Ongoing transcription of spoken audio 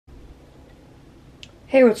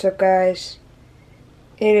Hey, what's up guys?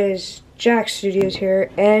 It is Jack Studios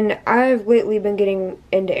here, and I've lately been getting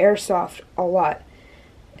into Airsoft a lot.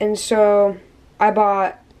 And so I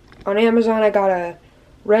bought on Amazon, I got a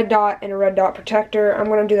red dot and a red dot protector. I'm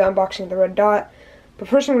going to do the unboxing of the red dot, but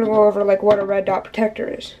first I'm going to go over like what a red dot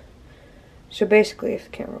protector is. So basically, if the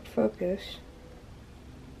camera would focus,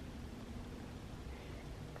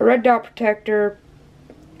 a red dot protector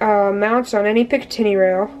mounts on any Picatinny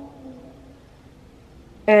rail,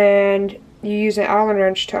 and you use an Allen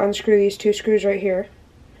wrench to unscrew these two screws right here.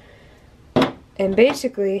 And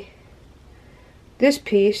basically, this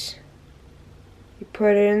piece, you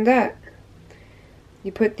put it in that.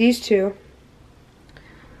 You put these two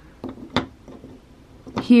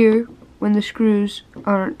here when the screws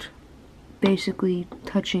aren't basically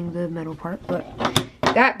touching the metal part, but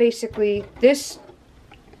that basically, this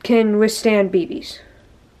can withstand BBs.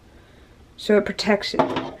 So it protects it.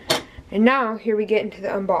 And now, here we get into the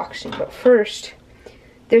unboxing. But first,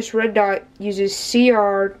 this red dot uses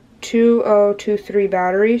CR2023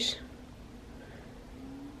 batteries.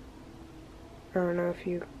 I don't know if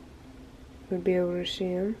you would be able to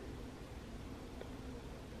see them.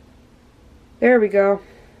 There we go.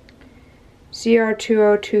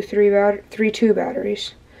 CR2023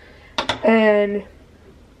 batteries. And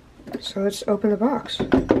so let's open the box.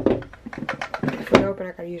 If we open,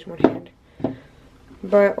 I gotta use one hand.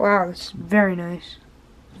 But wow, this is very nice.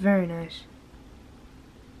 Very nice.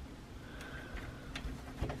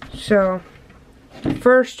 So,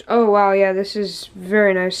 first, oh wow, yeah, this is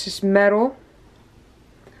very nice. This is metal.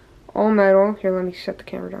 All metal. Here, let me set the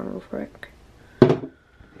camera down real quick.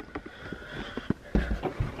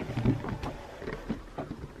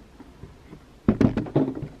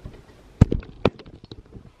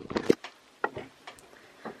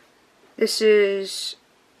 This is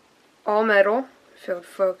all metal. Field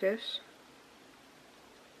focus.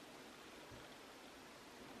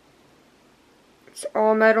 It's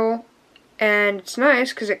all metal, and it's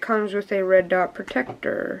nice because it comes with a red dot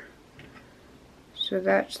protector. So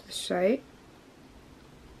that's the sight,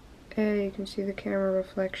 and you can see the camera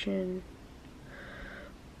reflection.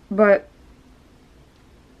 But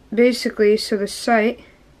basically, so the sight,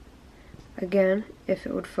 again, if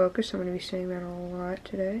it would focus, I'm going to be saying that a lot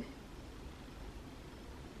today.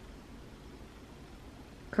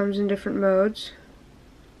 Comes in different modes.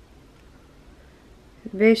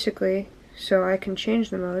 Basically, so I can change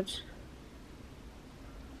the modes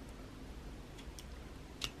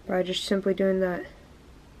by just simply doing that.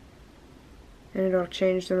 And it'll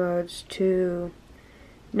change the modes to,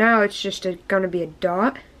 now it's just gonna be a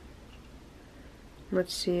dot.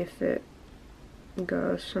 Let's see if it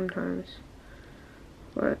goes sometimes.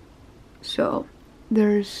 But, so,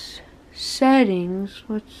 there's settings,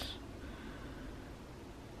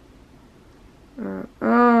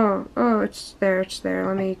 it's there.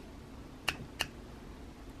 Let me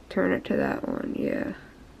turn it to that one.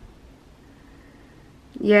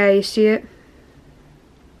 Yeah, you see it?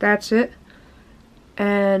 That's it.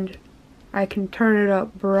 And I can turn it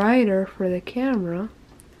up brighter for the camera.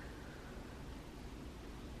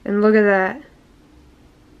 And look at that.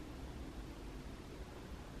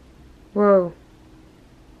 Whoa.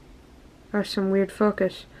 That's some weird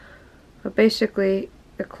focus. But basically,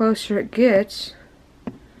 the closer it gets,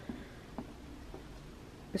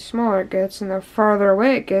 the smaller it gets, and the farther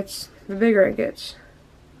away it gets, the bigger it gets.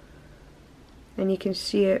 And you can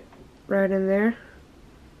see it right in there.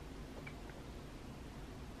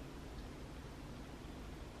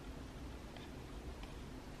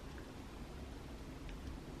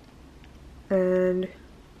 And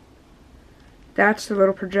that's the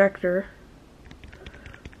little projector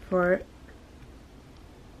for it.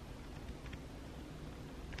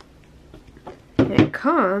 And it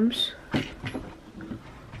comes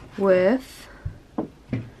with,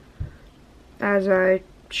 as I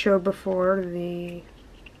showed before, the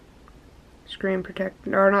screen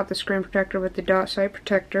protector, or not the screen protector, but the dot sight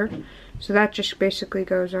protector. So that just basically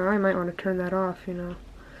goes on. I might want to turn that off, you know.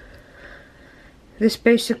 This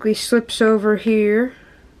basically slips over here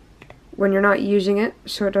when you're not using it,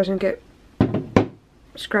 so it doesn't get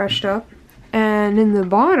scratched up. And in the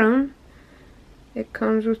bottom, it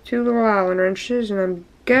comes with two little Allen wrenches, and I'm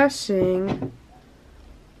guessing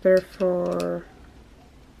they're for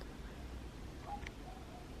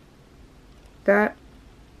that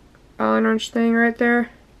Allen wrench thing right there.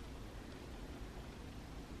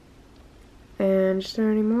 And is there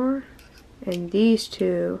any more? And these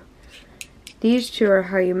two are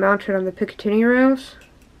how you mount it on the Picatinny rails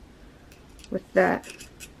with that.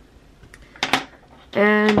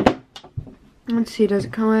 And let's see, does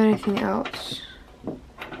it come with anything else?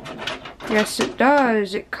 Yes, it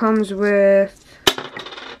does. It comes with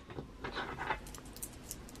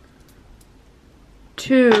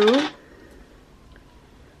 2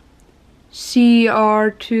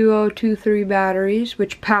 CR2023 batteries,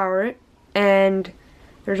 which power it, and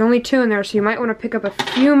there's only 2 in there, so you might want to pick up a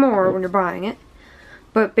few more when you're buying it.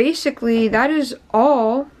 But basically, that is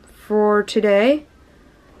all for today.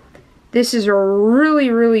 This is a really,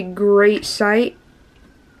 really great sight,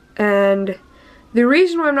 and the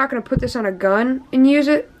reason why I'm not going to put this on a gun and use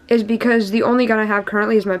it is because the only gun I have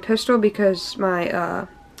currently is my pistol, because my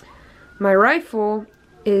my rifle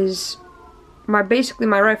is basically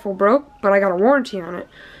my rifle broke, but I got a warranty on it.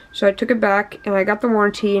 So I took it back and I got the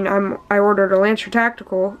warranty, and I ordered a Lancer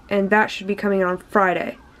Tactical, and that should be coming on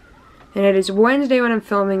Friday. And it is Wednesday when I'm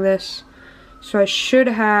filming this, so I should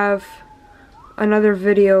have another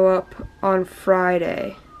video up on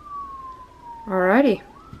Friday. Alrighty,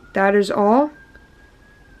 that is all.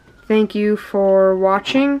 Thank you for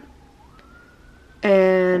watching,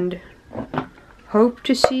 and hope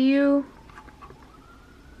to see you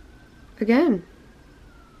again.